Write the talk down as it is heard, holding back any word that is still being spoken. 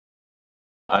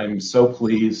I'm so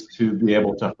pleased to be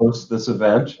able to host this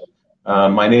event.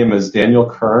 My name is Daniel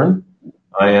Kern.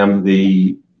 I am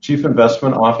the Chief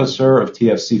Investment Officer of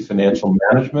TFC Financial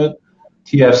Management.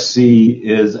 TFC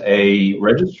is a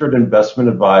registered investment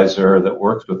advisor that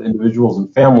works with individuals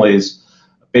and families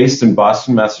based in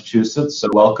Boston, Massachusetts. So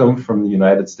welcome from the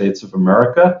United States of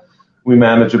America. We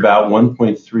manage about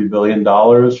 $1.3 billion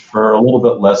for a little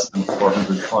bit less than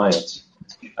 400 clients.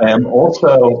 I am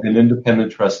also an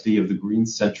independent trustee of the Green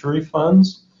Century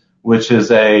Funds, which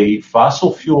is a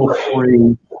fossil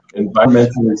fuel-free,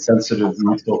 environmentally sensitive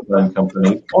mutual fund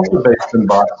company, also based in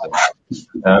Boston.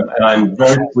 And I'm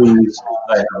very pleased.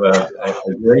 I have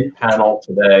a great panel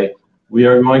today. We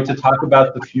are going to talk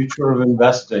about the future of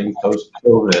investing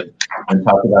post-COVID and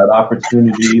talk about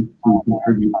opportunities to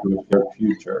contribute to a shared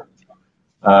future.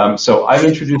 So I've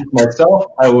introduced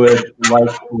myself. I would like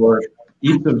for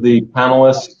each of the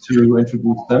panelists to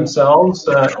introduce themselves,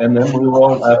 and then we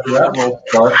will, after that, we'll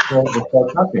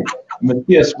start talking.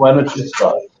 Mathias, why don't you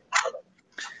start?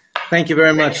 Thank you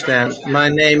very much, Dan. My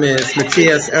name is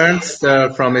Mathias Ernst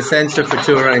from Essentia,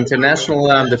 Futura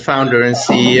International. I'm the founder and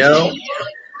CEO.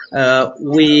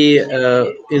 We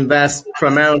invest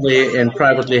primarily in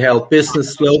privately held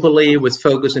business globally with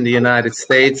focus in the United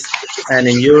States and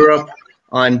in Europe.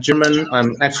 I'm German.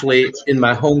 I'm actually in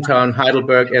my hometown,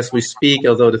 Heidelberg, as we speak,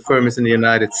 although the firm is in the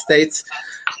United States.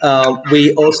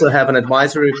 We also have an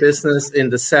advisory business in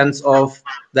the sense of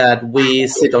that we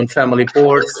sit on family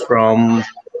boards from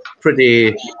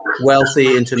pretty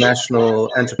wealthy international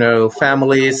entrepreneurial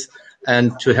families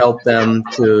and to help them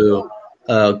to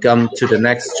come to the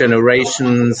next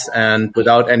generations and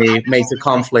without any major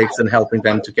conflicts and helping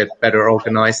them to get better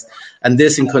organized. And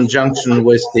this in conjunction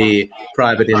with the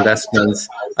private investments,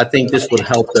 I think this would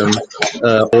help them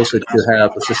also to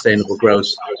have a sustainable growth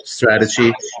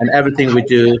strategy. And everything we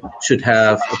do should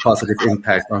have a positive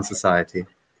impact on society.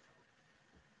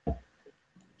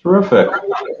 Terrific.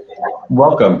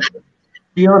 Welcome.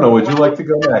 Fiona, would you like to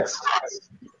go next?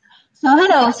 So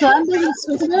hello, so I'm based in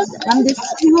Switzerland. I'm the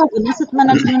CEO of an asset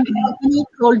management company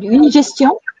called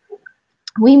Unigestion.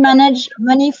 We manage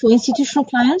money for institutional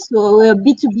clients, so we're a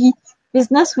B2B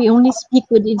business. We only speak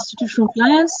with institutional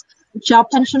clients, which are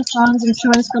pension funds,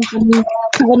 insurance companies,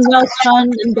 sovereign wealth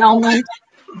fund, endowment.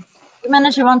 We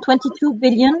manage around $22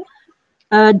 billion,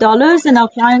 and our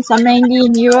clients are mainly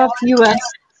in Europe, US,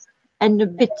 and a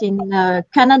bit in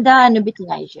Canada and a bit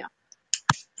in Asia.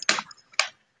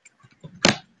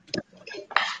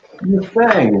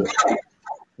 Yufang,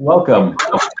 welcome.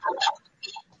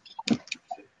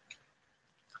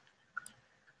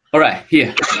 All right,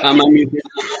 here. My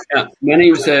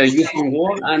name is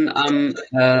Yufang, and I'm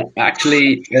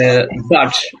actually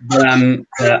Dutch, but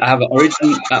I have my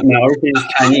origin is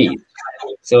Chinese.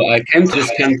 So I came to this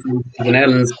country, to the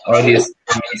Netherlands, already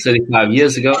 35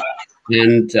 years ago,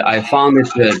 and I founded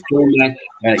the Jomec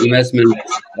investment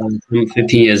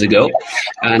 15 years ago,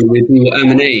 and we do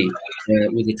M&A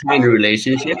with a China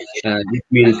relationship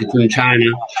between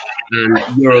China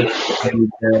and Europe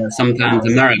and sometimes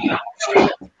America.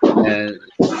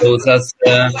 So that's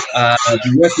the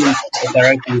working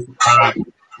directions are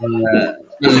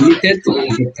limited,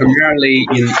 primarily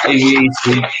in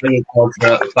aviation,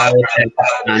 agriculture, biotech,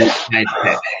 and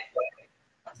high-tech.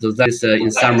 So that is,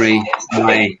 in summary,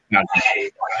 my background.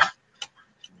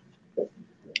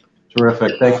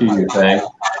 Terrific. Thank you, Yufang.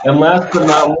 And last but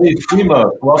not least,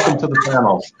 Dimos, welcome to the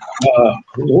panel.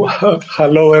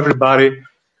 Hello, everybody.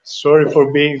 Sorry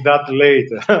for being that late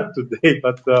today,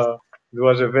 but it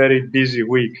was a very busy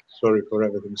week. Sorry for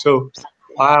everything. So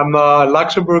I'm a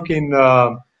Luxembourg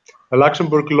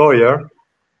lawyer,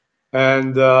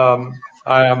 and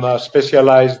I am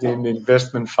specialized in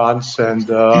investment funds, and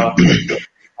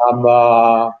I'm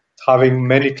having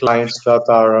many clients that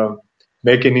are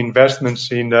making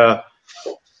investments in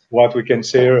what we can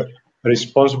say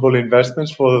responsible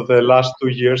investments. For the last 2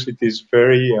 years, it is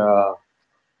very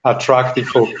attractive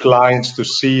for clients to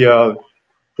see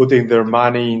putting their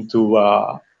money into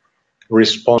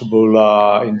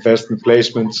responsible investment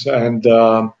placements. And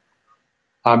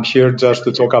I'm here just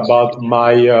to talk about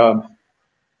my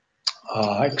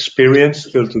experience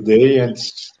till today, and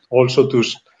also to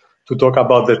talk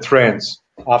about the trends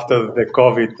after the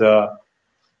COVID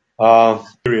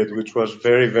period, which was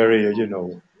very, very,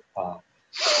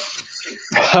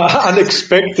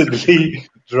 unexpectedly,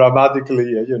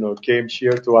 dramatically, came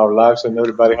here to our lives, and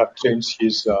everybody have changed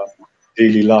his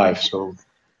daily life. So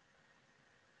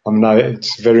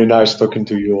it's very nice talking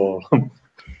to you all.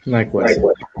 Likewise.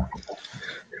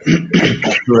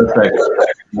 Terrific.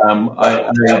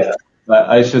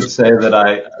 I should say that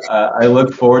I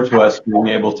look forward to us being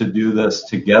able to do this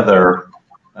together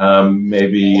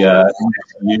maybe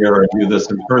next year or do this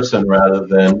in person rather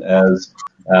than as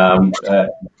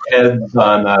heads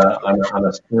on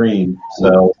a screen.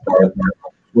 So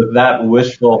with that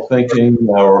wishful thinking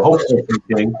or hopeful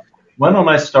thinking, why don't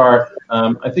I start?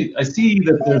 I see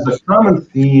that there's a common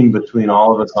theme between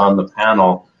all of us on the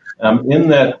panel in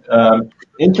that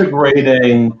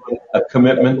integrating a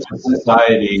commitment to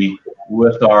society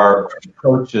with our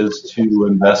approaches to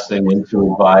investing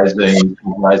into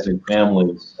advising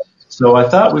families. So I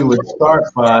thought we would start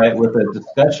with a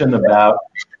discussion about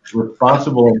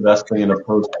responsible investing in a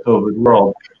post-COVID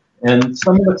world. And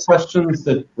some of the questions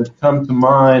that come to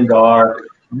mind are,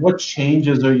 what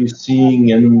changes are you seeing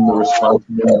in the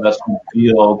responsible investment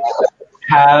field?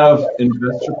 Have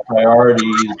investor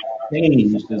priorities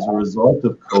changed as a result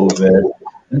of COVID?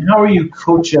 And how are you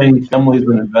coaching families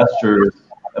and investors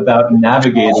about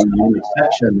navigating the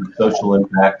intersection of social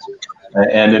impact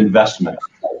and investment?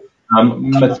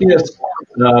 Matthias,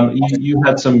 you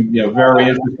had some very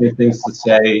interesting things to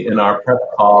say in our prep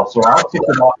call, so I'll kick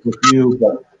it off with you,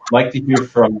 but I'd like to hear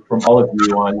from all of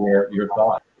you on your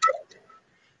thoughts.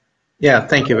 Yeah,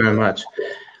 thank you very much.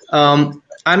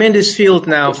 I'm in this field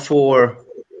now for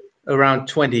around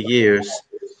 20 years,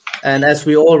 and as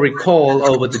we all recall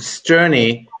over this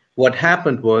journey, what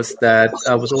happened was that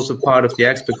I was also part of the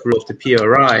expert group of the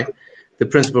PRI, the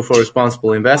Principle for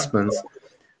Responsible Investments.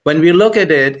 When we look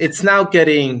at it, it's now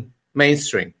getting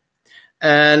mainstream.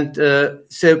 And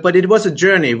but it was a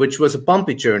journey, which was a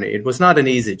bumpy journey. It was not an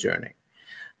easy journey.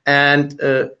 And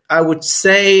I would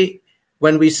say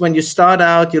when you start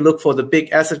out, you look for the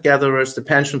big asset gatherers, the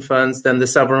pension funds, then the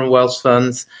sovereign wealth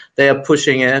funds. They are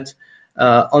pushing it.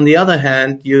 On the other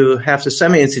hand, you have the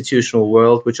semi-institutional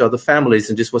world, which are the families,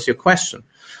 and this was your question.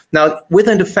 Now,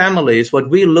 within the families, what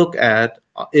we look at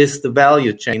is the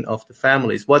value chain of the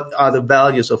families. What are the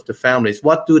values of the families?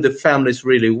 What do the families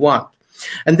really want?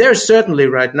 And there's certainly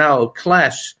right now a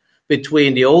clash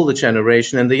between the older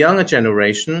generation and the younger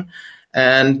generation.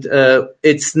 And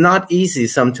it's not easy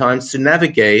sometimes to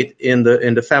navigate in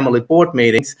the family board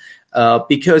meetings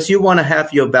because you want to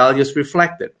have your values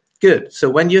reflected. Good. So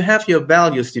when you have your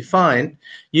values defined,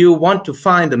 you want to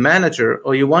find a manager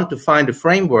or you want to find a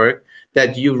framework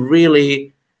that you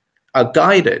really are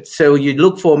guided. So you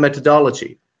look for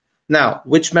methodology. Now,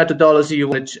 which methodology you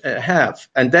want to have?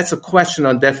 And that's a question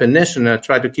on definition. I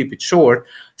try to keep it short.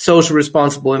 Social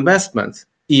responsible investments,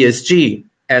 ESG,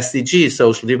 SDG,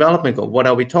 social development goal. What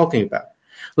are we talking about?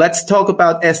 Let's talk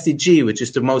about SDG, which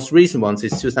is the most recent one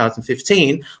since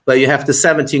 2015, where you have the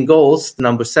 17 goals.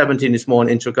 Number 17 is more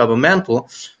intergovernmental.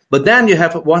 But then you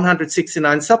have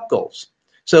 169 sub-goals.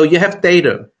 So you have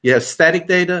data. You have static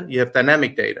data. You have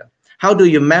dynamic data. How do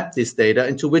you map this data?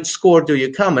 And to which score do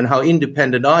you come? And how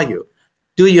independent are you?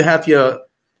 Do you have your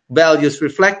values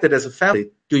reflected as a family?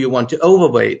 Do you want to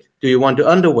overweight? Do you want to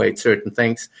underweight certain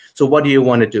things? So what do you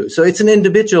want to do? So it's an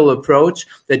individual approach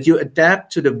that you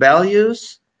adapt to the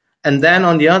values and then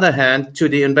on the other hand to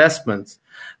the investments.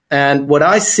 And what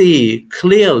I see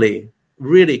clearly,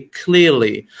 really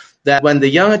clearly, that when the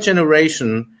younger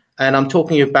generation, and I'm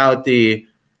talking about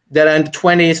that are in the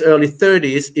 20s, early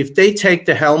 30s, if they take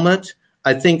the helmet,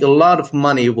 I think a lot of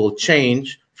money will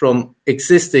change from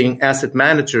existing asset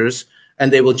managers,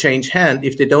 and they will change hand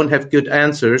if they don't have good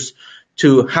answers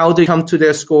to how they come to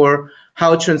their score,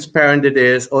 how transparent it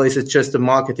is, or is it just a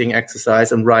marketing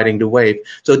exercise and riding the wave?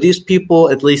 So these people,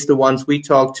 at least the ones we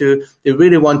talk to, they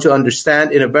really want to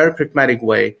understand in a very pragmatic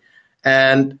way.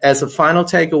 And as a final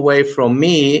takeaway from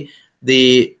me,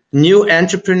 the new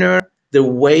entrepreneur, the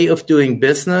way of doing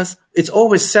business, it's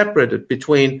always separated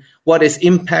between what is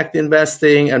impact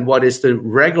investing and what is the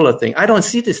regular thing. I don't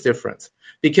see this difference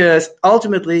because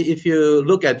ultimately, if you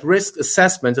look at risk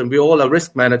assessment, and we all are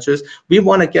risk managers, we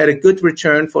want to get a good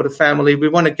return for the family. We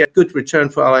want to get good return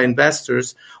for our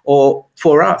investors or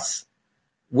for us.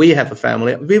 We have a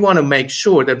family. We want to make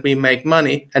sure that we make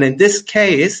money. And in this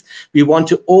case, we want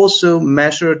to also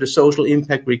measure the social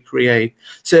impact we create.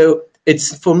 So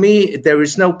it's, for me, there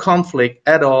is no conflict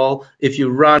at all if you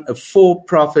run a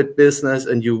for-profit business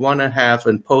and you want to have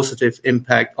a positive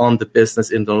impact on the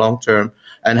business in the long term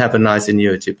and have a nice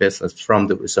annuity business from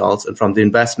the results and from the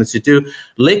investments you do,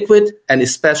 liquid and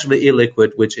especially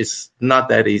illiquid, which is not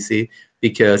that easy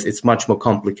because it's much more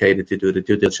complicated to do the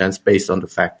due diligence based on the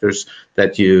factors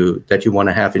that you want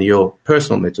to have in your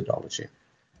personal methodology.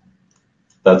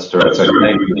 That's terrific.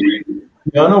 Thank you.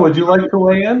 Fiona, would you like to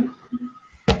weigh in?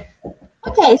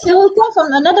 Okay, so we'll come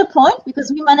from another point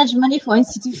because we manage money for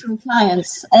institutional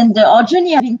clients and our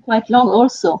journey has been quite long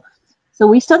also. So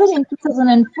we started in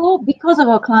 2004 because of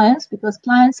our clients, because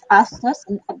clients asked us,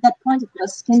 and at that point it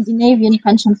was Scandinavian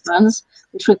pension funds,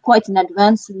 which were quite in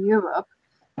advance in Europe.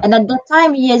 And at that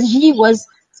time, ESG was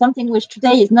something which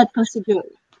today is not considered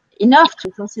enough to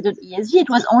consider ESG. It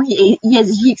was only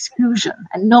ESG exclusion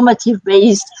and normative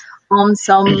based on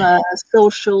some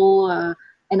social and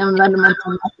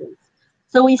environmental methods.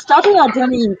 So we started our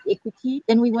journey in equity,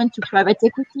 then we went to private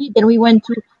equity, then we went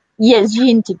to ESG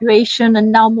integration,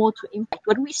 and now more to impact.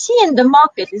 What we see in the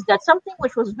market is that something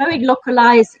which was very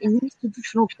localized in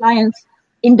institutional clients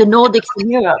in the Nordics and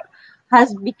Europe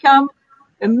has become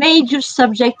a major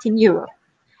subject in Europe.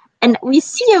 And we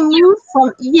see a move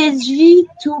from ESG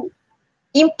to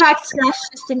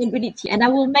impact/sustainability. And I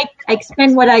will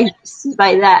explain what I see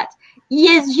by that.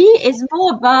 ESG is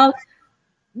more about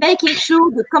making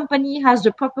sure the company has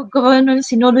the proper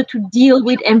governance in order to deal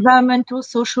with environmental,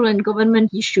 social, and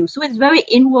government issues. So it's very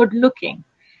inward looking.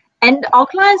 And our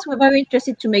clients were very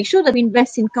interested to make sure that we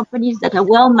invest in companies that are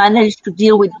well managed to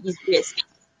deal with these risks.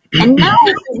 And now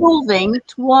it's evolving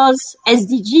towards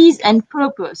SDGs and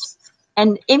purpose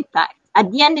and impact.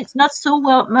 At the end, it's not so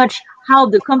much how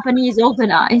the company is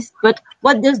organized, but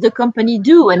what does the company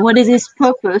do and what is its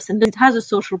purpose, and it has a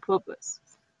social purpose.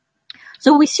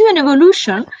 So we see an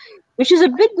evolution, which is a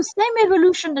bit the same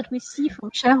evolution that we see from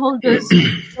shareholders,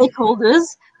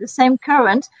 stakeholders, the same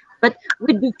current, but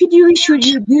with the fiduciary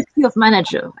duty of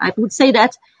manager. I would say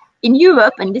that in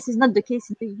Europe, and this is not the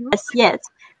case in the US yet,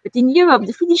 but in Europe,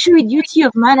 the fiduciary duty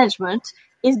of management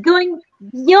is going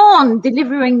beyond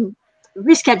delivering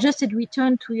risk-adjusted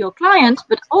return to your client,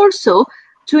 but also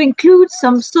to include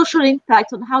some social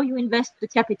impact on how you invest the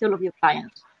capital of your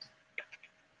client.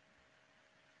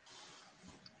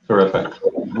 Terrific.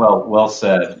 Well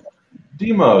said.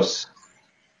 Demos,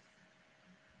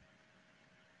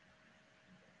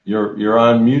 you're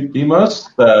on mute, Demos,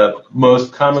 the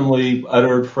most commonly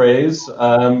uttered phrase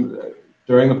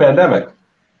during the pandemic.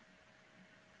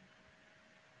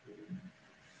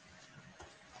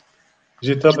 Is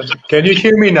it open? Can you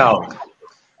hear me now?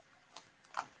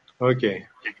 Okay.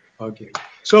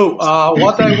 So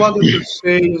what I wanted to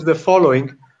say is the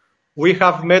following. We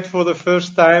have met for the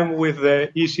first time with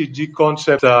the ESG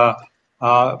concept a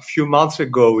few months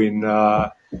ago in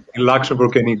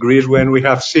Luxembourg and in Greece, when we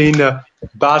have seen a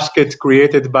basket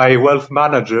created by wealth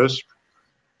managers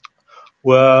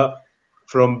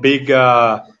from big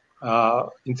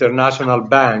international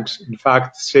banks, in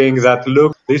fact, saying that,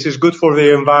 look, this is good for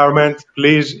the environment,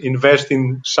 please invest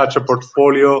in such a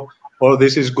portfolio, or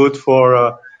this is good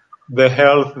for the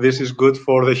health, this is good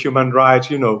for the human rights,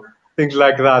 things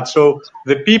like that. So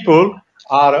the people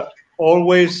are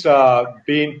always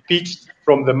being pitched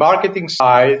from the marketing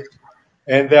side,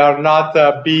 and they are not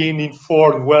being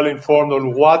well informed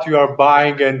on what you are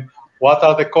buying and what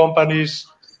are the companies,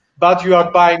 but you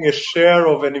are buying a share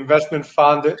of an investment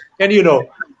fund. And,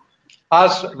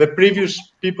 as the previous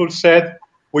people said,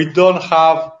 we don't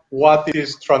have what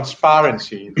is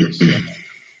transparency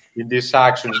in these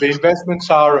actions. The investments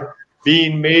are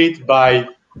being made by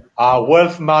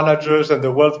wealth managers, and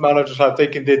the wealth managers are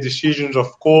taking their decisions,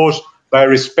 of course, by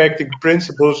respecting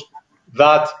principles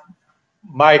that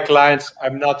my clients,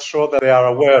 I'm not sure that they are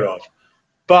aware of.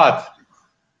 But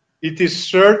it is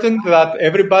certain that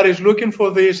everybody is looking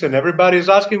for this and everybody is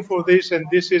asking for this, and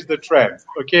this is the trend.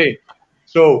 Okay.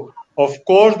 So, of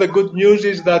course, the good news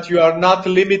is that you are not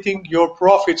limiting your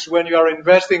profits when you are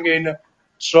investing in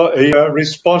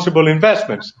responsible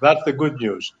investments. That's the good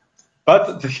news.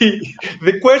 But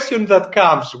the question that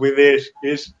comes with this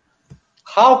is,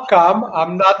 how come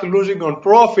I'm not losing on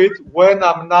profit when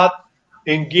I'm not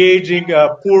engaging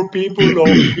poor people or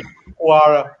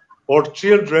people or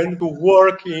children who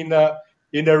work in a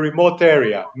remote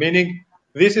area? Meaning,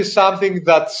 this is something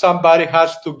that somebody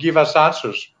has to give us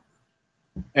answers.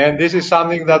 And this is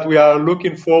something that we are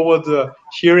looking forward to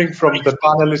hearing from the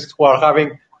panelists who are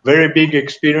having very big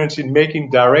experience in making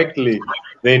directly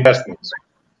the investments.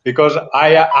 Because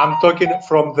I'm talking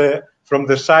from the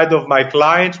side of my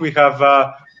clients. We have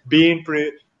been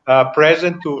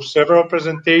present to several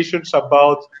presentations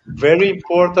about very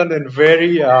important and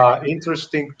very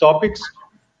interesting topics.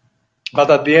 But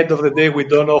at the end of the day, we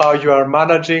don't know how you are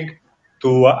managing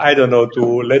to,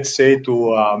 let's say,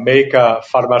 to make a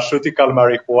pharmaceutical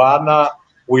marijuana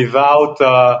without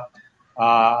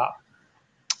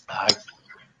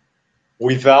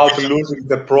losing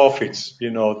the profits,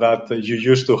 that you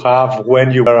used to have when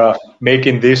you were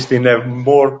making this in a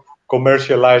more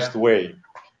commercialized way,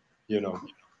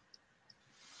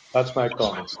 That's my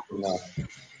comments.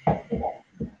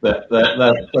 That's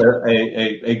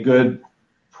a good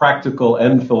practical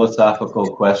and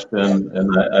philosophical question, and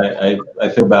I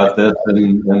think about this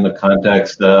in the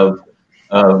context of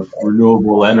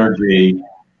renewable energy,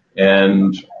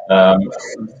 and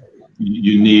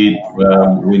we need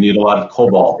a lot of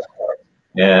cobalt.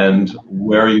 And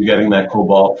where are you getting that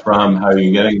cobalt from? How are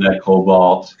you getting that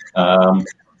cobalt?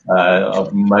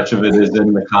 Much of it is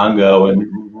in the Congo,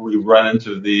 and we run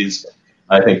into these,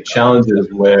 I think,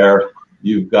 challenges where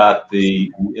you've got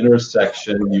the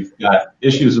intersection, you've got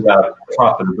issues about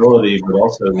profitability, but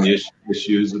also the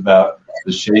issues about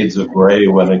the shades of gray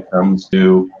when it comes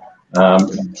to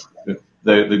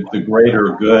the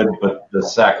greater good, but the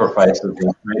sacrifices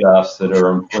and trade-offs that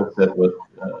are implicit with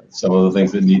some of the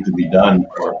things that need to be done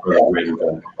for the greater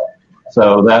good.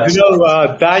 So that's...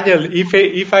 Daniel,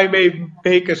 if I may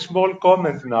make a small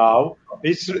comment now,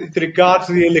 it regards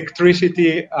the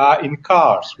electricity in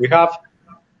cars. We have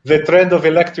the trend of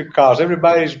electric cars.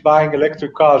 Everybody is buying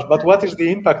electric cars, but what is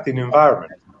the impact in the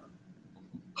environment?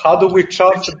 How do we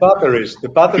charge the batteries? The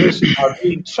batteries are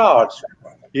being charged.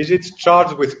 Is it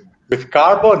charged with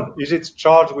carbon? Is it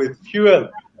charged with fuel?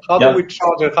 How do we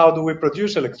charge it? How do we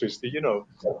produce electricity?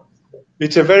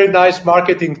 It's a very nice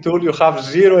marketing tool. You have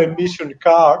zero emission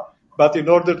car, but in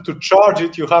order to charge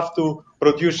it, you have to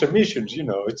produce emissions.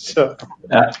 It's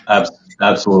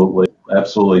absolutely.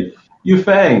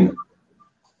 Yufang,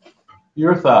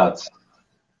 your thoughts?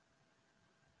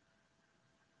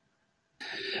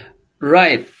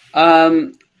 Right.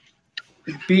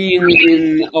 Being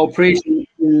in operation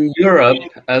in Europe,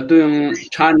 doing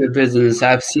China business,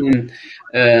 I've seen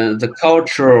the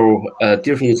cultural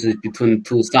differences between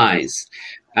two sides.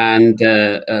 And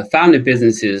family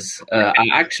businesses are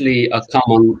actually a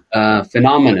common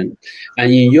phenomenon.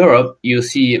 And in Europe, you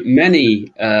see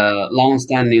many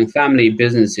long-standing family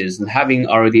businesses having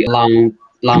already a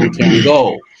long-term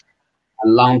goal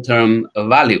and long-term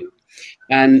value.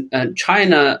 And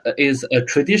China is a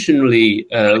traditionally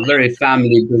very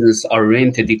family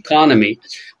business-oriented economy.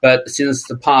 But since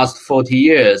the past 40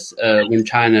 years, when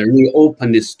China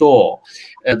reopened its door,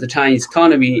 the Chinese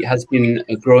economy has been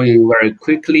growing very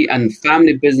quickly, and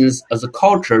family business as a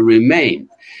culture remained.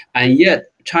 And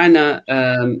yet, China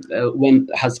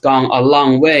has gone a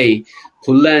long way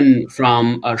to learn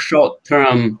from a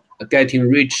short-term getting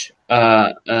rich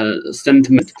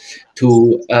sentiment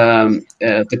to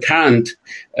the current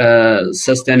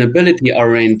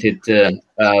sustainability-oriented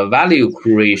value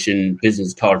creation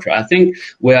business culture. I think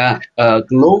we are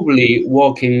globally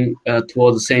working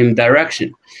toward the same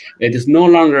direction. It is no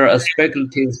longer a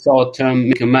speculative short-term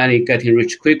making money, getting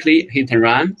rich quickly, hit and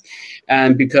run,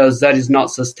 and because that is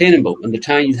not sustainable. And the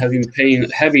Chinese have been paying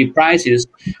heavy prices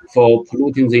for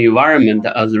polluting the environment.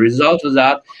 As a result of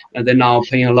that, and they're now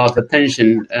paying a lot of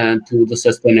attention to the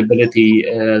sustainability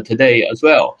today as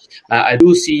well. I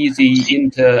do see the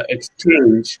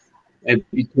inter-exchange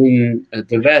between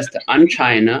the West and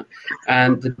China,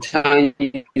 and the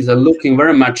Chinese are looking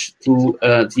very much to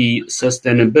the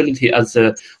sustainability as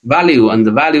a value, and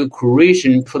the value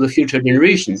creation for the future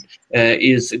generation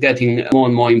is getting more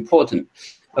and more important.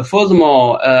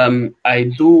 Furthermore, I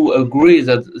do agree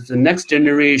that the next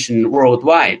generation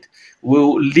worldwide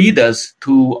will lead us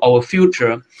to our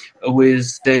future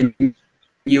with the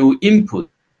new input.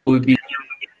 Will be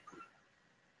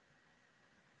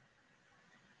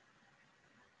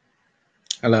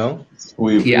Hello?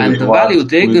 and the value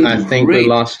they can create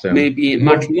may be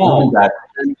much more than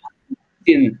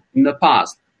in the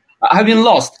past. I've been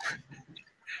lost.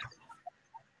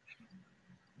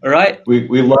 All right?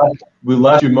 We lost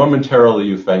you momentarily,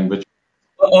 Yufang, but...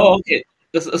 Oh, okay.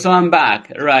 So I'm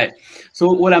back, right?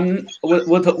 So what I'm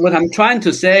trying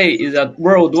to say is that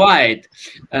worldwide,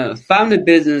 family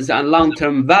business and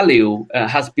long-term value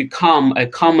has become a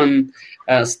common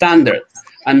standard.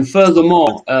 And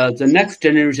furthermore, the next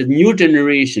generation, new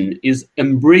generation, is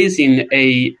embracing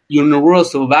a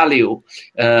universal value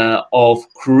of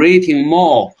creating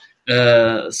more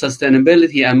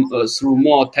sustainability and through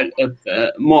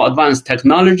more advanced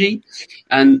technology,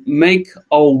 and make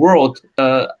our world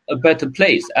a better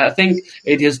place. I think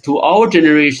it is to our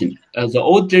generation, the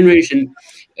old generation,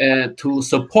 to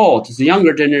support the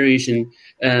younger generation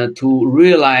to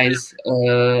realize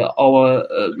our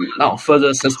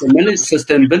further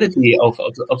sustainability of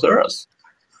the Earth.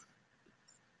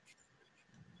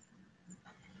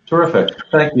 Terrific.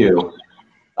 Thank you.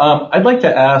 I'd like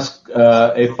to ask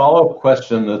a follow-up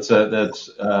question that's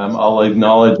I'll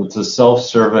acknowledge it's a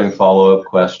self-serving follow-up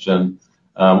question.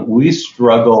 We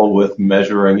struggle with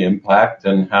measuring impact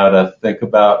and how to think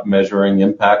about measuring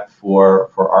impact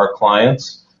for our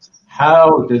clients.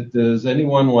 Does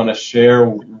anyone want to share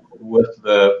with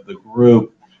the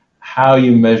group how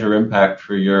you measure impact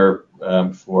for your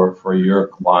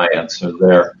clients. Are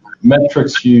there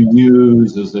metrics you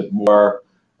use? Is it more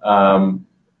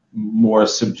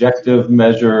subjective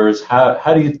measures?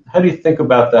 How do you think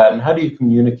about that, and how do you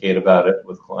communicate about it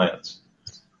with clients?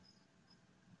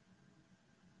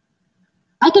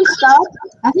 I can start.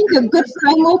 I think a good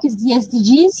framework is the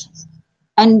SDGs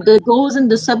and the goals and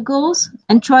the sub-goals,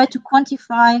 and try to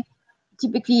quantify.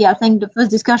 Typically, I think the first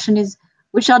discussion is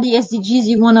which are the SDGs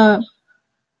you want to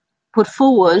put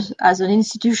forward as an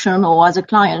institution or as a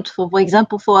client. For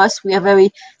example, for us, we are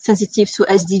very sensitive to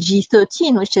SDG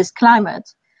 13, which is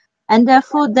climate. And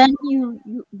therefore, then you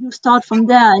start from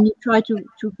there and you try to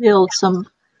build some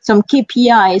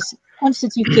KPIs,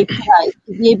 quantitative KPIs,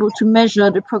 to be able to measure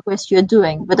the progress you're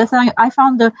doing. But I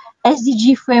found the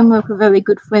SDG framework a very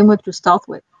good framework to start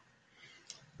with.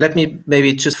 Let me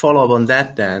maybe just follow up on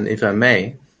that, Dan, if I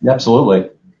may. Absolutely.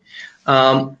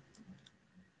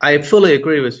 I fully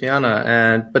agree with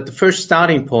Fiona, but the first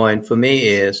starting point for me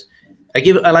is I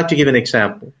like to give an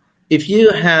example. If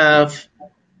you have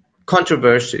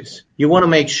controversies, you want to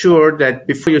make sure that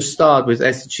before you start with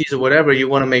SDGs or whatever, you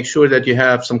want to make sure that you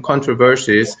have some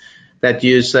controversies that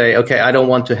you say, okay, I don't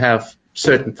want to have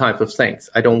certain type of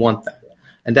things. I don't want that.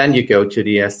 And then you go to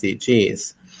the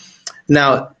SDGs.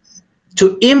 Now,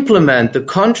 to implement the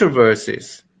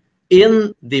controversies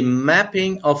in the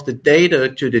mapping of the data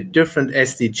to the different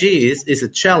SDGs is a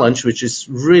challenge which is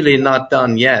really not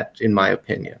done yet, in my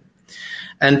opinion.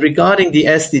 And regarding the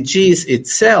SDGs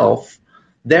itself,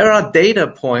 there are data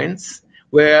points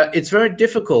where it's very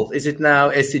difficult. Is it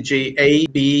now SDG A,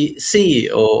 B, C,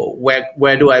 or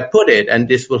where do I put it? And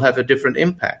this will have a different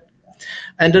impact.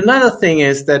 And another thing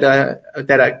is that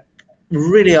I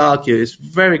really argue is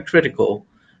very critical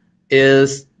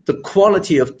is the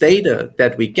quality of data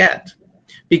that we get.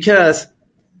 Because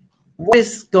what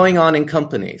is going on in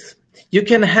companies? You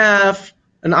can have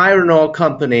an iron ore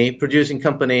company, producing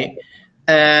company,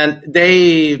 and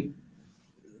they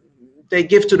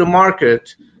give to the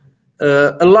market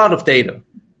a lot of data,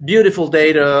 beautiful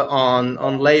data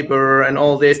on labor and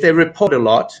all this. They report a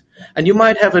lot. And you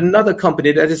might have another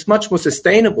company that is much more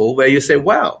sustainable where you say,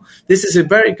 wow, this is a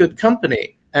very good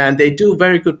company and they do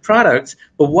very good products,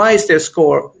 but why is their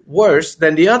score worse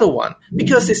than the other one?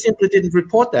 Because they simply didn't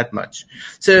report that much.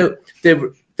 So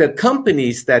the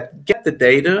companies that get the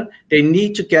data, they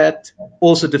need to get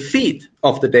also the feed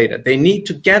of the data. They need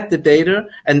to get the data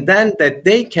and then that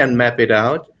they can map it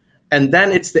out. And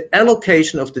then it's the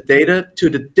allocation of the data to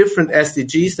the different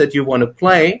SDGs that you want to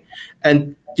play.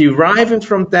 And deriving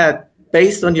from that,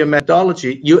 based on your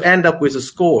methodology, you end up with a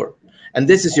score. And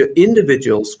this is your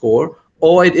individual score,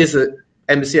 or it is a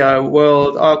MSCI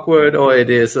World Awkward, or it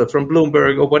is from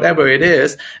Bloomberg, or whatever it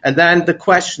is. And then the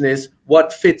question is,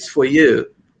 what fits for you,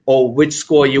 or which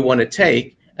score you want to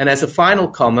take. And as a final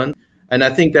comment, and I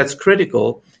think that's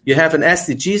critical, you have an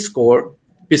SDG score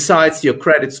besides your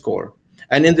credit score.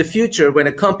 And in the future, when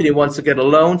a company wants to get a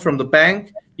loan from the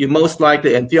bank, you most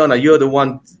likely, and Fiona, you're the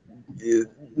one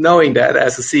knowing that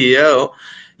as a CEO,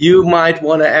 you might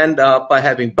want to end up by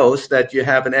having both, that you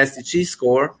have an SDG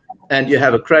score and you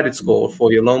have a credit score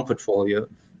for your loan portfolio,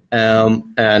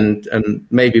 and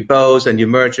maybe both, and you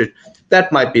merge it.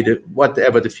 That might be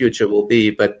whatever the future will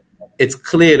be, but it's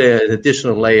clearly an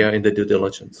additional layer in the due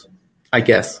diligence, I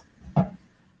guess.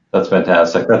 That's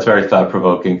fantastic. That's very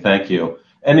thought-provoking. Thank you.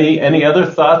 Any other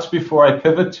thoughts before I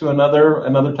pivot to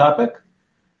another topic?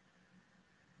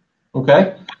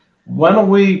 Okay. Why don't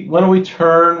we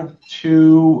turn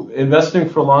to investing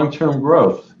for long-term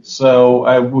growth? So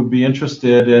I would be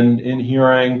interested in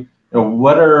hearing,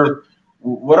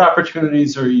 what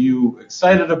opportunities are you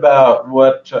excited about?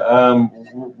 What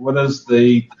does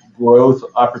the growth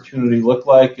opportunity look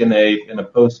like in a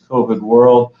post-COVID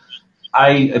world?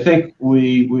 I think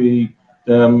we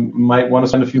might want to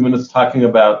spend a few minutes talking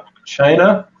about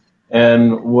China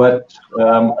and what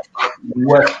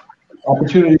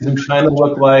opportunities in China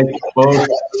look like, both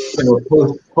from a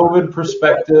post-COVID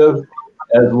perspective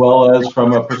as well as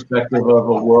from a perspective of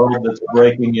a world that's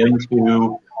breaking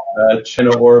into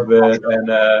China orbit and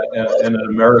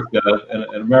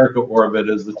America orbit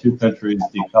as the two countries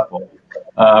decouple.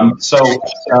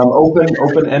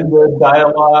 Open-ended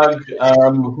dialogue.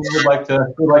 Who would like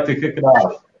to kick it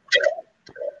off?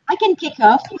 I can kick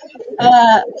off. So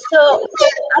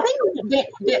I think the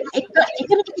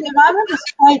economic environment is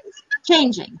quite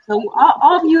changing. So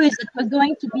our view is that we're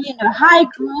going to be in a high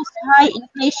growth, high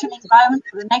inflation environment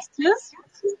for the next years.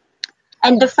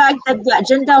 And the fact that the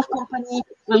agenda of company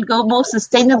will go more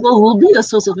sustainable will be a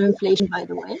source of inflation, by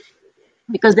the way,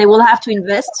 because they will have to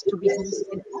invest to be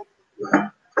sustainable.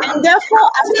 And therefore,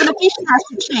 asset allocation has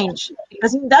to change,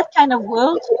 because in that kind of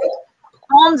world,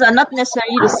 bonds are not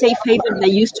necessarily the safe haven they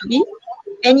used to be,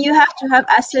 and you have to have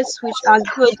assets which are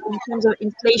good in terms of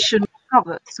inflation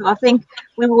cover. So I think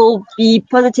we will be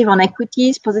positive on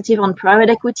equities, positive on private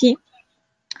equity,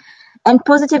 and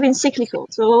positive in cyclical.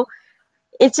 So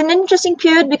it's an interesting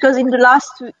period because in the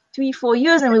last 3-4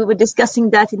 years, and we were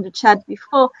discussing that in the chat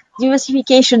before,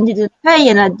 diversification didn't pay,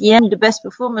 and at the end, the best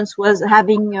performance was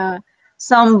having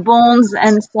some bonds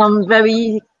and some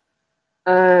very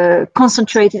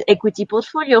concentrated equity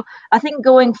portfolio. I think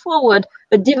going forward,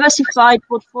 a diversified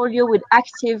portfolio with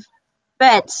active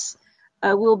bets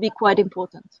will be quite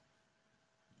important.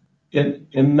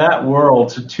 In that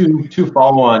world, so two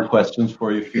follow-on questions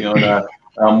for you, Fiona.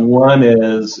 One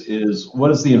is what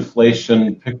does the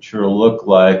inflation picture look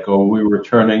like? Are we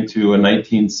returning to a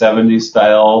 1970s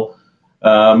style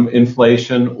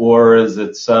inflation, or is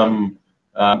it some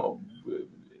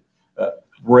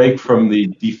break from the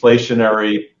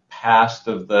deflationary past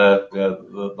of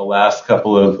the last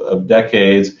couple of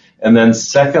decades? And then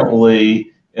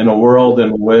secondly, in a world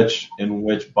in which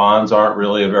bonds aren't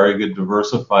really a very good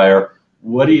diversifier,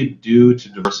 what do you do to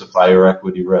diversify your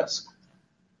equity risk?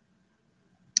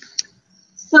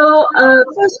 So,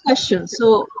 first question.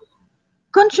 So,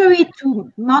 contrary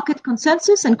to market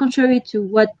consensus and contrary to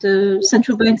what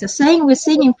central banks are saying, we're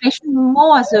seeing inflation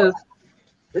more as a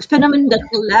phenomenon that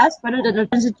will last rather than a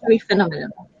transitory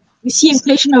phenomenon. We see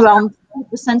inflation around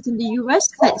 4% in the US,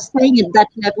 staying at that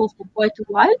level for quite a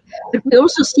while, but we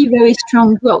also see very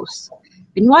strong growth.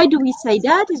 And why do we say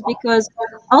that? Is because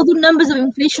although numbers of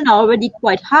inflation are already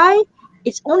quite high,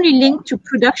 it's only linked to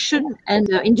production and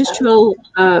industrial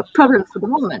problems for the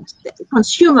moment. The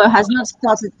consumer has not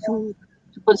started to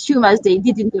consume as they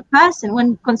did in the past, and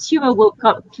when consumer will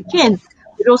kick in,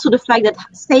 but also the fact that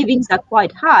savings are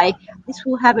quite high, this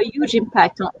will have a huge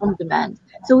impact on demand.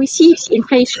 So we see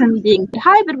inflation being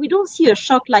high, but we don't see a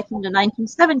shock like in the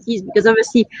 1970s, because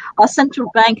obviously our central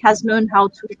bank has learned how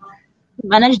to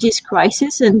manage this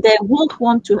crisis, and they don't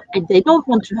want to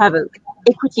have an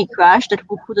equity crash that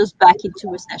will put us back into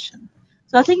recession.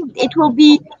 So I think it will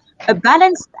be a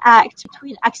balanced act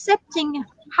between accepting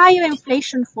higher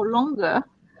inflation for longer,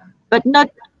 but not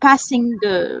passing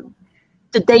the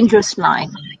dangerous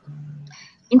line.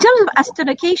 In terms of asset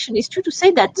allocation, it's true to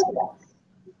say that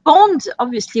bonds,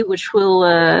 obviously, which will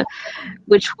not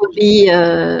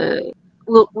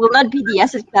be the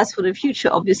asset class for the future,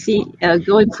 obviously,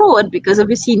 going forward, because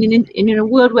obviously in a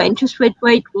world where interest rate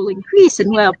will increase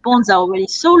and where bonds are already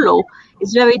so low,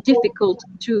 it's very difficult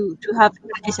to have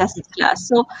this asset class.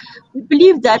 So we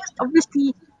believe that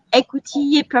obviously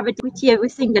equity, private equity,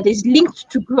 everything that is linked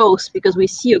to growth, because we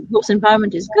see a growth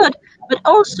environment is good, but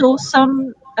also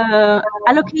some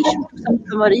allocation to some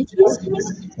commodities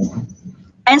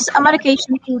and some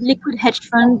allocation to liquid hedge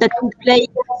fund that will play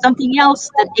something else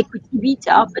than equity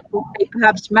beta, but will play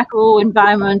perhaps macro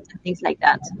environment and things like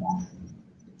that.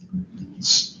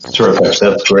 Terrific,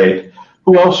 that's great.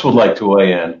 Who else would like to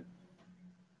weigh in?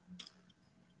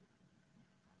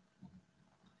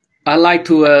 I'd like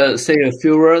to say a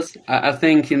few words. I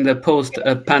think in the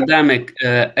post-pandemic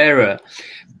era,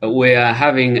 we are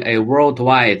having a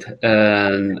worldwide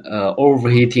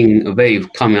overheating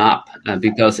wave coming up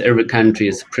because every country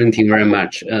is printing very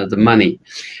much the money.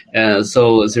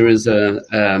 So there is a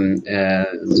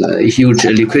huge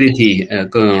liquidity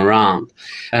going around.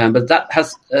 But that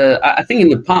has, I think in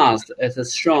the past, it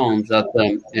has shown that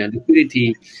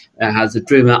liquidity has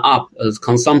driven up a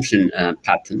consumption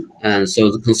pattern. And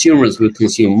so the consumers will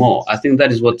consume more. I think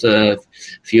that is what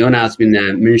Fiona has been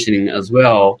mentioning as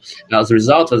well. As a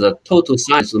result of the total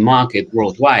size of the market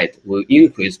worldwide will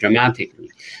increase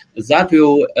dramatically. That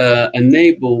will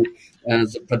enable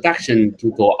the production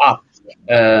to go up,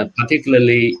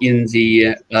 particularly in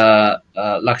the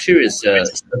luxurious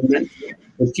segment.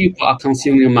 The people are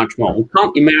consuming much more. We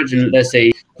can't imagine, let's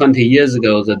say, 20 years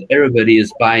ago that everybody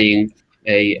is buying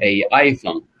a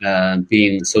iPhone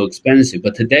being so expensive,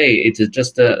 but today it is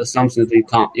just something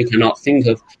that you cannot think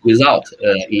of without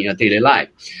in your daily life.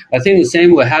 I think the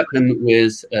same will happen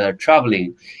with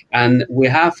traveling, and we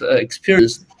have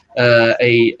experienced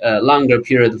a longer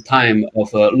period of time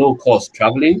of low-cost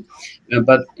traveling,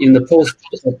 but in the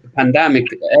post-pandemic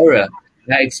era,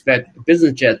 I expect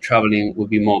business jet traveling will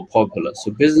be more popular.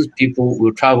 So business people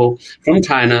will travel from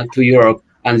China to Europe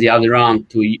and the other round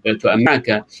to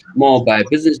America more by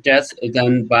business jets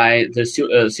than by the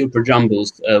super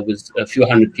jumbos with a few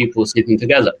hundred people sitting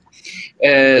together.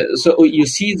 So you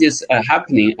see this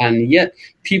happening, and yet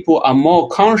people are more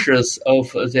conscious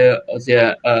of their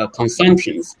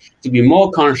consumptions, to be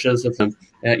more conscious of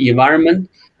environment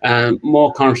and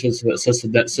more conscious of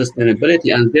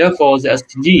sustainability, and therefore the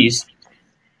SDGs,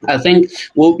 I think,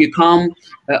 will become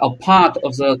a part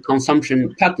of the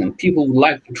consumption pattern. People would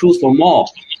like to choose for more,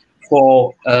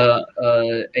 for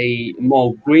a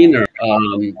more greener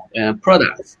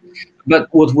products. But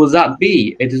what would that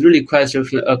be? It is really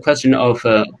a question of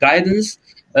guidance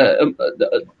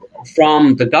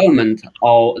from the government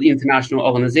or the international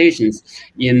organizations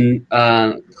in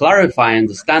clarifying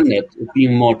the standard,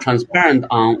 being more transparent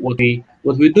on what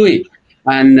we're doing.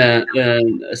 And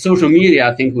social media,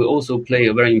 I think, will also play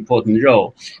a very important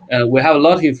role. We have a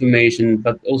lot of information,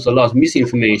 but also a lot of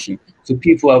misinformation. So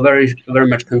people are very, very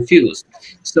much confused.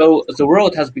 So the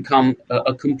world has become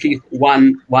a complete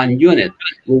one unit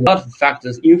with a lot of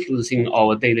factors influencing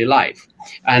our daily life.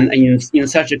 And in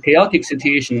such a chaotic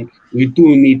situation, we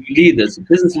do need leaders,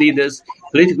 business leaders,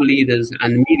 political leaders,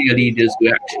 and media leaders to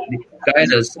actually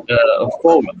guide us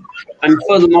forward. And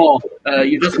furthermore,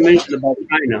 you just mentioned about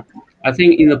China. I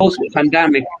think in the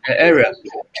post-pandemic era,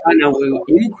 China will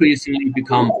increasingly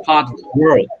become part of the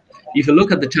world. If you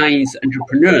look at the Chinese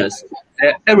entrepreneurs,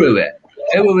 they're everywhere.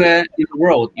 Everywhere in the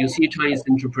world, you see Chinese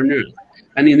entrepreneurs.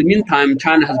 And in the meantime,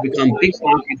 China has become a big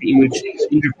market in which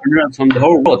entrepreneurs from the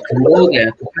whole world can go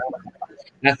there.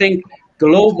 And I think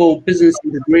global business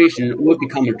integration will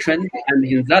become a trend. And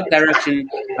in that direction,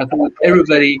 I think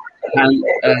everybody can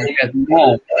get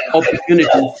more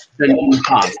opportunities than in the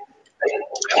past.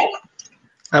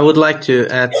 I would like to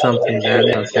add something,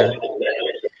 Dan. Okay.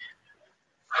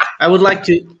 I would like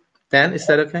to, Dan, is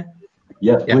that okay?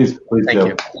 Yeah, please Thank do.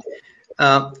 you.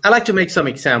 I'd like to make some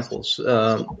examples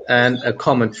and a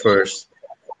comment first.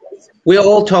 We are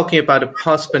all talking about a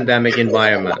post-pandemic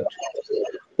environment.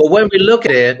 But when we look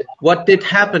at it, what did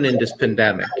happen in this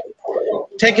pandemic?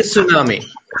 Take a tsunami.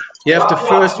 You have the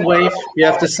first wave, you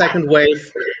have the second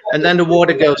wave, and then the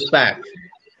water goes back.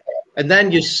 And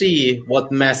then you see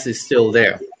what mess is still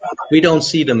there. We don't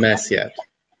see the mess yet.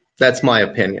 That's my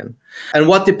opinion. And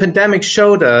what the pandemic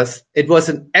showed us, it was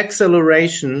an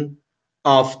acceleration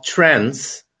of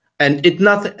trends, and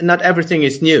not everything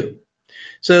is new.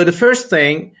 So the first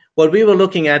thing, what we were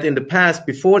looking at in the past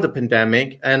before the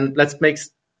pandemic, and let's make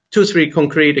 2-3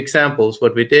 concrete examples,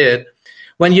 what we did.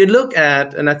 When you look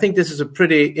at, and I think this is a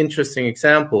pretty interesting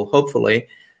example, hopefully,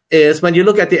 is when you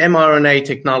look at the mRNA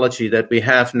technology that we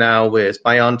have now with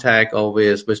BioNTech or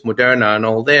with Moderna and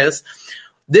all this,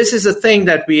 this is a thing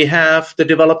that we have the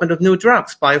development of new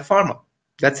drugs, biopharma.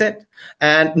 That's it.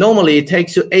 And normally it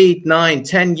takes you 8, 9,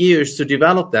 10 years to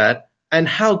develop that. And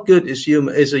how good is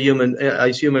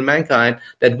human mankind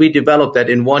that we develop that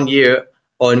in 1 year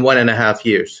or in 1.5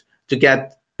 years to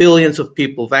get billions of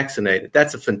people vaccinated?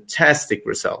 That's a fantastic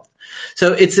result.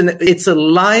 So it's a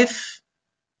live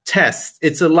test.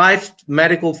 It's a live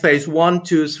medical phase 1,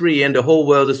 2, 3, and the whole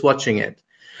world is watching it.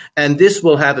 And this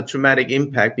will have a traumatic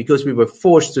impact because we were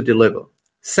forced to deliver.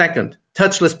 Second,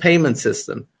 touchless payment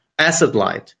system, asset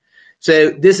light.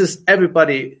 So this is,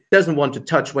 everybody doesn't want to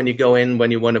touch when you go in, when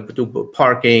you want to do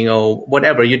parking or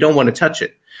whatever. You don't want to touch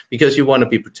it because you want to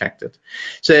be protected.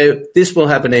 So this will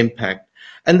have an impact.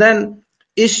 And then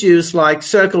issues like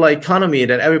circular economy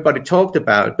that everybody talked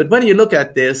about. But when you look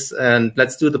at this, and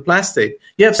let's do the plastic,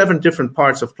 you have 7 different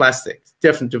parts of plastic,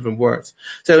 different words.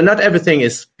 So not everything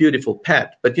is beautiful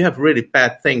PET, but you have really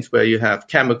bad things where you have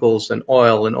chemicals and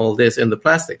oil and all this in the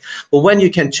plastic. But when you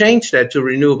can change that to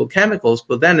renewable chemicals,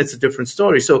 well, then it's a different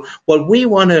story. So what we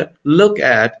want to look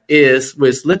at is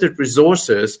with limited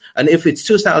resources, and if it's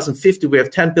 2050, we have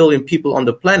 10 billion people on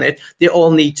the planet, they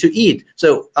all need to eat.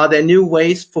 So are there new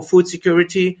ways for food security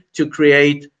to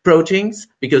create proteins,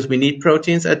 because we need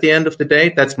proteins at the end of the day?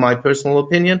 That's my personal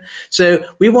opinion. So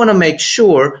we want to make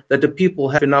sure that the people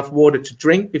have enough water to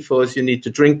drink, because you need to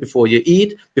drink before you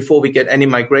eat, before we get any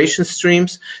migration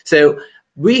streams. So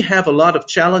we have a lot of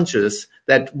challenges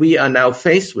that we are now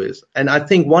faced with. And I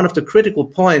think one of the critical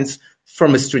points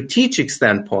from a strategic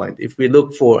standpoint, if we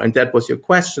look for, and that was your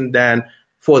question, Dan,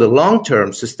 for the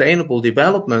long-term sustainable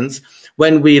developments,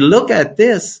 when we look at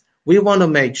this, we want to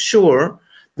make sure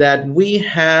that we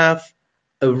have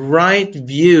a right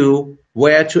view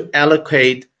where to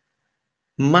allocate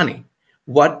money,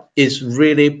 what is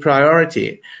really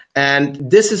priority.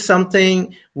 And this is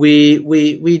something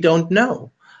we don't know.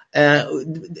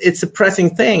 It's a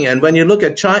pressing thing. And when you look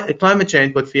at climate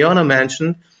change, what Fiona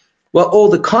mentioned, well, all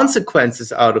the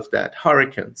consequences out of that,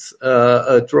 hurricanes,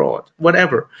 drought,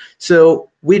 whatever.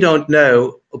 So we don't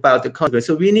know about the consequences.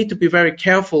 So we need to be very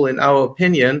careful, in our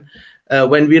opinion,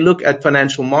 when we look at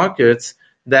financial markets,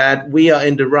 that we are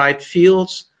in the right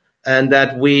fields and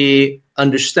that we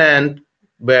understand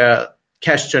where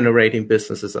cash-generating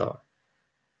businesses are.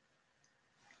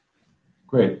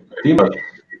 Great. Dima,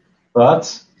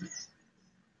 thoughts?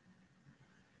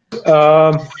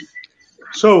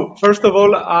 So, first of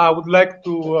all, I would like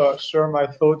to share my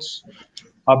thoughts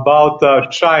about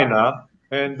China,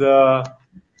 and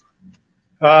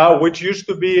which used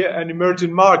to be an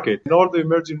emerging market. And all the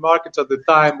emerging markets at the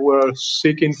time were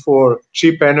seeking for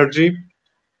cheap energy,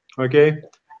 okay,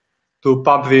 to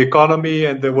pump the economy,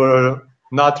 and they were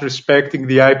not respecting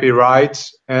the IP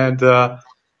rights. And,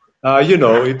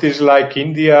 it is like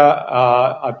India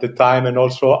at the time, and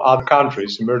also other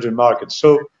countries, emerging markets.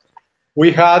 So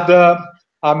we had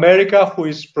America, who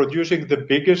is producing the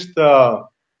biggest part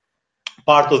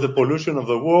of the pollution of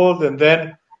the world, and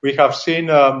then we have seen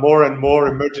more and more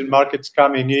emerging markets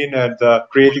coming in and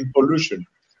creating pollution.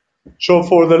 So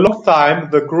for the long time,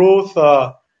 the growth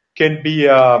can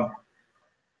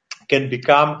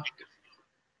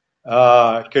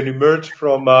emerge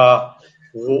from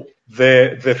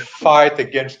the fight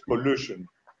against pollution.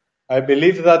 I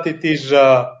believe that it is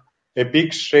a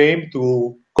big shame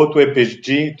to go to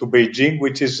Beijing,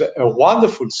 which is a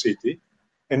wonderful city,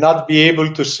 and not be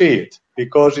able to see it,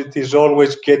 because it is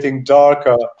always getting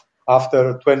darker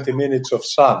after 20 minutes of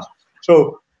sun.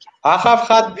 So I have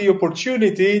had the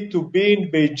opportunity to be in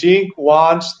Beijing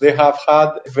once. They have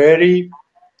had a very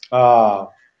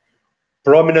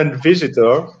prominent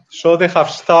visitor, so they have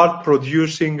started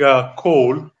producing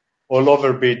coal all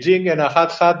over Beijing, and I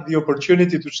had the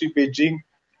opportunity to see Beijing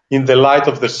in the light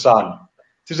of the sun.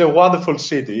 It is a wonderful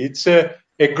city. It's a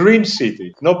green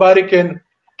city. Nobody can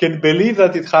believe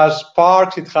that it has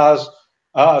parks, it has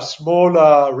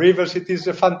small rivers. It is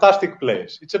a fantastic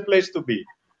place. It's a place to be.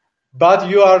 But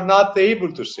you are not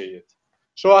able to see it.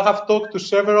 So I have talked to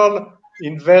several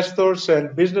investors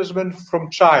and businessmen from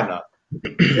China.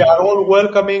 They are all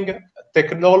welcoming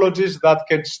technologies that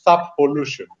can stop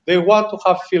pollution. They want to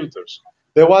have filters.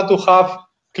 They want to have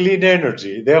clean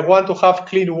energy. They want to have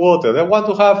clean water. They want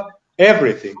to have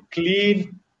everything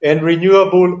clean and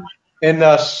renewable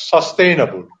and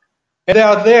sustainable. And they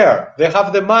are there. They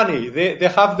have the money. They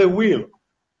have the will.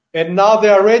 And now they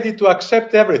are ready to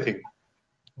accept everything.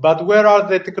 But where are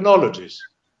the technologies?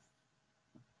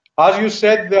 As you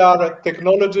said, there are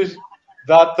technologies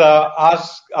that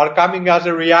are coming as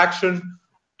a reaction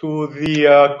to the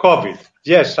COVID.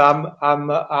 Yes, I'm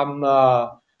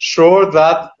sure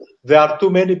that there are too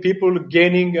many people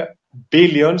gaining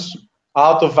billions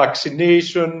out of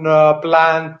vaccination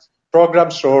plan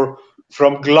programs, or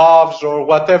from gloves, or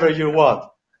whatever you want.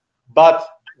 But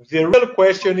the real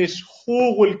question is,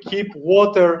 who will keep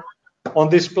water on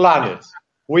this planet?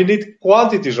 We need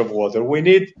quantities of water. We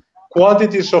need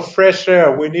quantities of fresh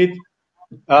air. We need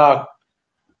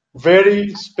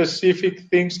very specific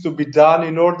things to be done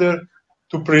in order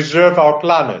to preserve our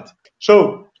planet.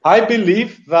 So I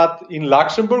believe that in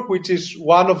Luxembourg, which is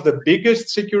one of the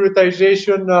biggest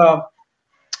securitization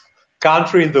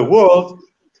country in the world,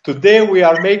 today we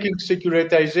are making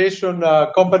securitization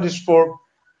companies for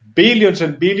billions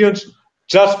and billions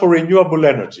just for renewable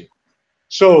energy.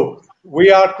 So we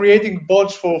are creating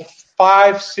bonds for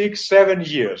 5, 6, 7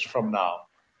 years from now.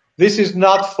 This is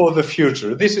not for the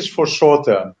future. This is for short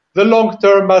term. The long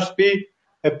term must be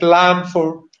a plan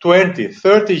for 20,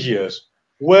 30 years,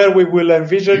 where we will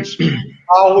envisage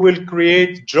how we will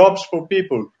create jobs for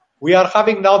people. We are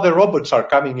having now the robots are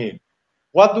coming in.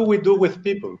 What do we do with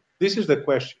people? This is the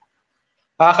question.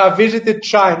 I have visited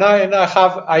China, and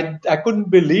I couldn't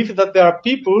believe that there are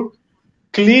people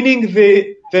cleaning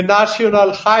the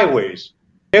national highways.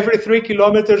 Every 3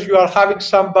 kilometers you are having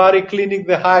somebody cleaning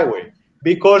the highway,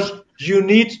 because you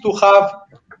need to have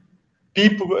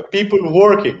people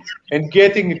working and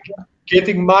getting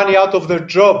money out of their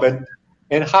job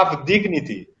and have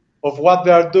dignity of what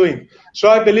they are doing. So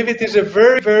I believe it is a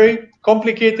very, very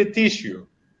complicated issue.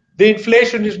 The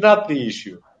inflation is not the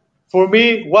issue. For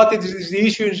me, what is the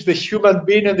issue is the human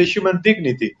being and the human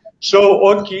dignity. So,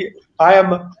 okay, I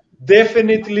am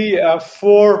definitely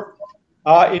for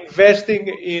investing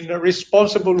in a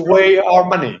responsible way our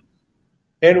money.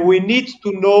 And we need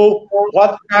to know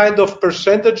what kind of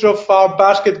percentage of our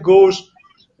basket goes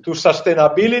to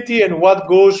sustainability and what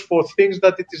goes for things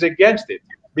that it is against it.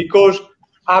 Because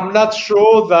I'm not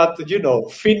sure that,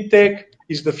 fintech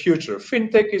is the future.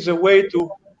 Fintech is a way to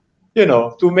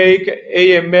make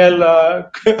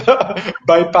AML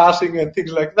bypassing and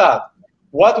things like that.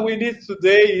 What we need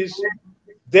today is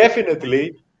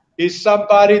definitely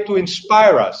somebody to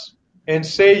inspire us and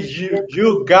say,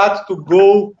 you got to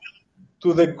go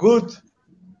to the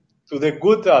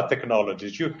good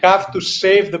technologies. You have to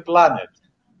save the planet.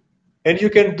 And you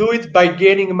can do it by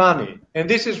gaining money. And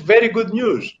this is very good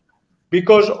news,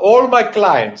 because all my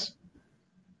clients,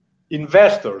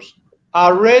 investors,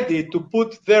 are ready to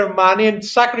put their money and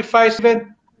sacrifice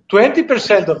even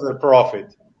 20% of their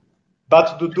profit,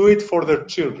 but to do it for their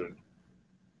children.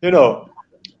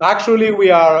 Actually, we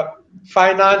are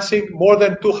financing more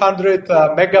than 200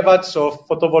 megawatts of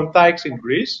photovoltaics in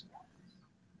Greece,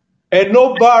 and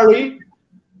nobody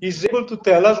is able to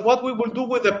tell us what we will do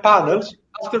with the panels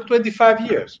after 25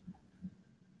 years.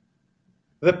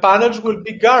 The panels will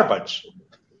be garbage,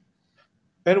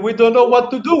 and we don't know what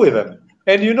to do with them.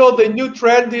 And the new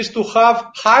trend is to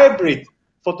have hybrid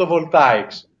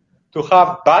photovoltaics, to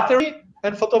have battery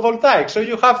and photovoltaic. So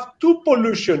you have two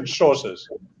pollution sources.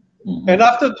 Mm-hmm. And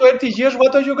after 20 years,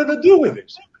 what are you going to do with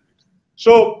this?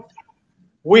 So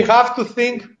we have to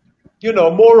think,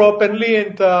 more openly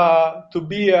and to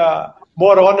be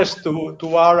more honest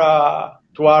to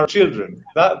our children.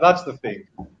 That's the thing.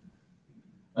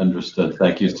 Understood.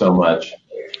 Thank you so much.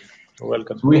 You're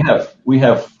welcome. We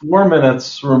have 4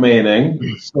 minutes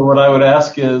remaining. So what I would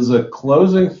ask is a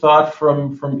closing thought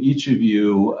from each of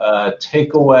you.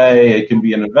 Takeaway. It can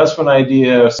be an investment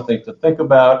idea, something to think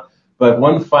about. But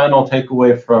one final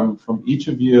takeaway from each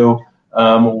of you.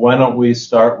 Why don't we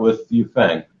start with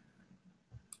Yufang?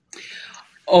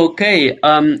 Okay,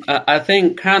 I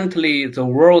think currently the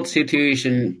world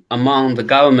situation among the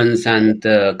governments and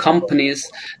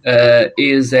companies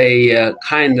is a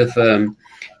kind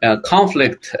of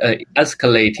conflict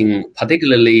escalating,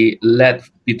 particularly led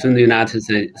between the United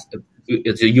States,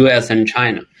 the US and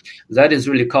China. That is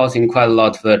really causing quite a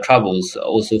lot of troubles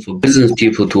also for business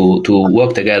people to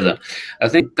work together. I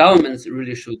think governments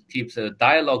really should keep the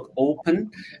dialogue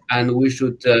open, and we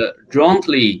should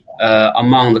jointly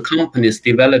among the companies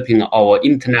developing our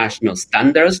international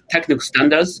standards, technical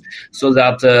standards, so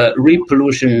that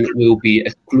repollution will be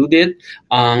excluded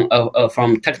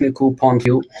from technical point of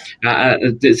view.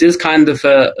 This kind of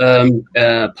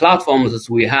platforms that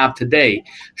we have today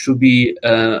should be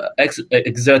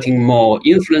exerting more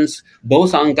influence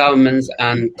both on governments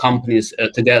and companies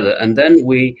together, and then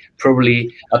we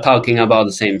probably are talking about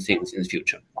the same things in the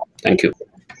future. Thank you.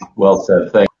 Well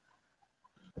said. Thank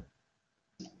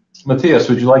you. Mathias,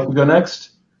 would you like to go next?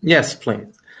 Yes,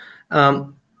 please.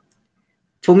 For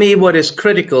me, what is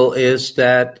critical is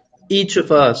that each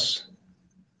of us,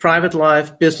 private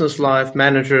life, business life,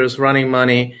 managers, running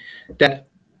money, that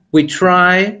we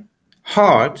try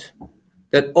hard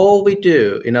that all we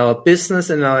do in our business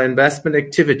and our investment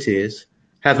activities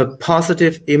have a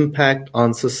positive impact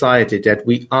on society, that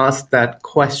we ask that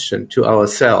question to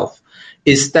ourselves.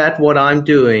 Is that what I'm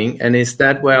doing, and is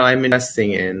that where I'm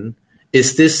investing in?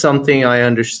 Is this something I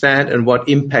understand, and what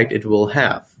impact it will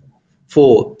have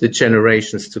for the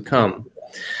generations to come?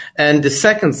 And the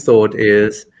second thought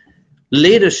is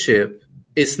leadership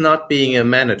is not being a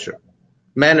manager.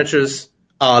 Managers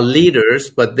are leaders,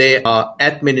 but they are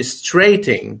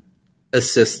administrating a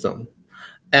system.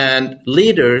 And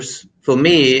leaders, for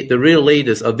me, the real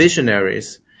leaders are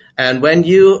visionaries. And when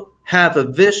you have a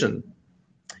vision,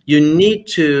 you need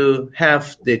to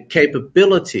have the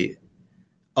capability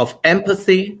of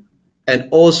empathy and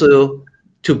also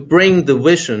to bring the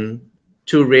vision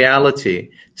to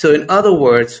reality. So in other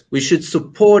words, we should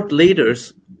support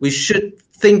leaders. We should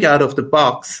think out of the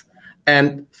box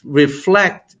and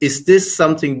reflect, is this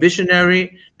something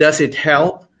visionary? Does it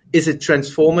help? Is it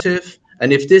transformative?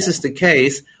 And if this is the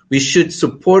case, we should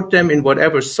support them in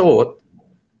whatever sort,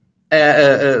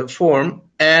 form,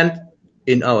 and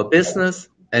in our business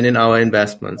and in our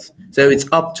investments. So it's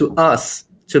up to us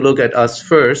to look at us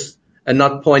first and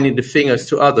not pointing the fingers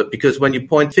to others, because when you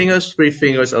point fingers, 3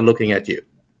 fingers are looking at you.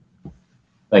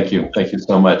 Thank you. Thank you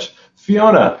so much.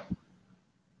 Fiona.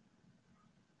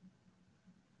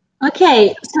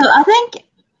 Okay, so I think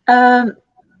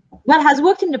what has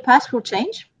worked in the past will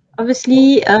change.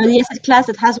 Obviously, the asset class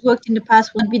that has worked in the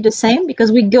past won't be the same,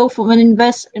 because we go from an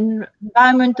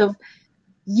environment of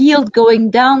yield going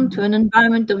down to an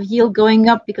environment of yield going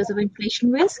up because of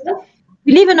inflation risk.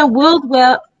 We live in a world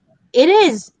where it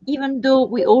is, even though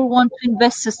we all want to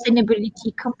invest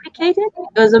sustainability, complicated,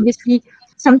 because obviously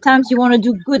sometimes you want to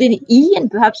do good in E and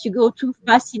perhaps you go too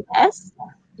fast in S.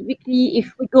 Typically,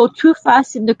 if we go too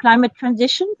fast in the climate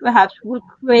transition, perhaps we'll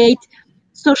create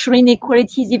social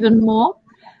inequalities even more.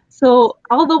 So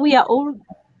although we are all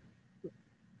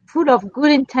full of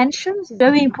good intentions, it's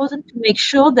very important to make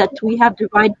sure that we have the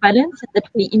right balance and that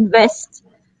we invest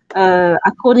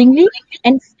accordingly.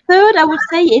 And third, I would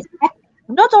say, is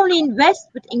not only invest,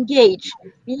 but engage,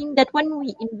 meaning that when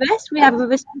we invest, we have a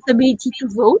responsibility to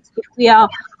vote if we are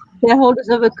shareholders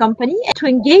of a company, and to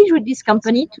engage with this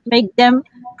company to make them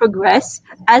progress,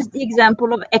 as the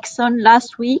example of Exxon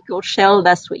last week or Shell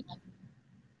last week.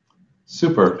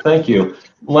 Super, thank you.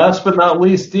 Last but not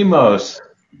least, Demos,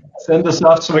 send us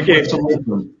off some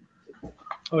wisdom.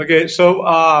 Okay, so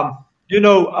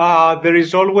there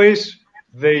is always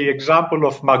the example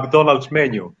of McDonald's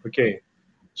menu. Okay,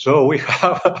 so we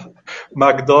have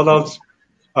McDonald's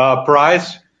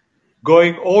price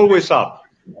going always up,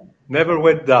 never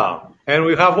went down, and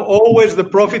we have always the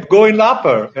profit going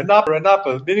upper and upper and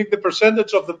upper, meaning the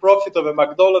percentage of the profit of a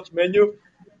McDonald's menu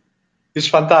is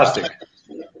fantastic.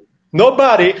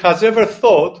 Nobody has ever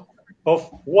thought of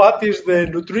what is the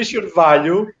nutrition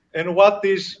value and what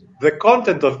is the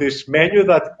content of this menu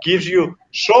that gives you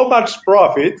so much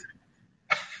profit,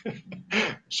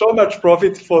 so much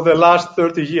profit for the last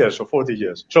 30 years or 40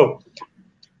 years. So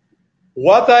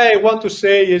what I want to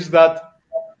say is that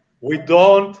we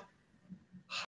don't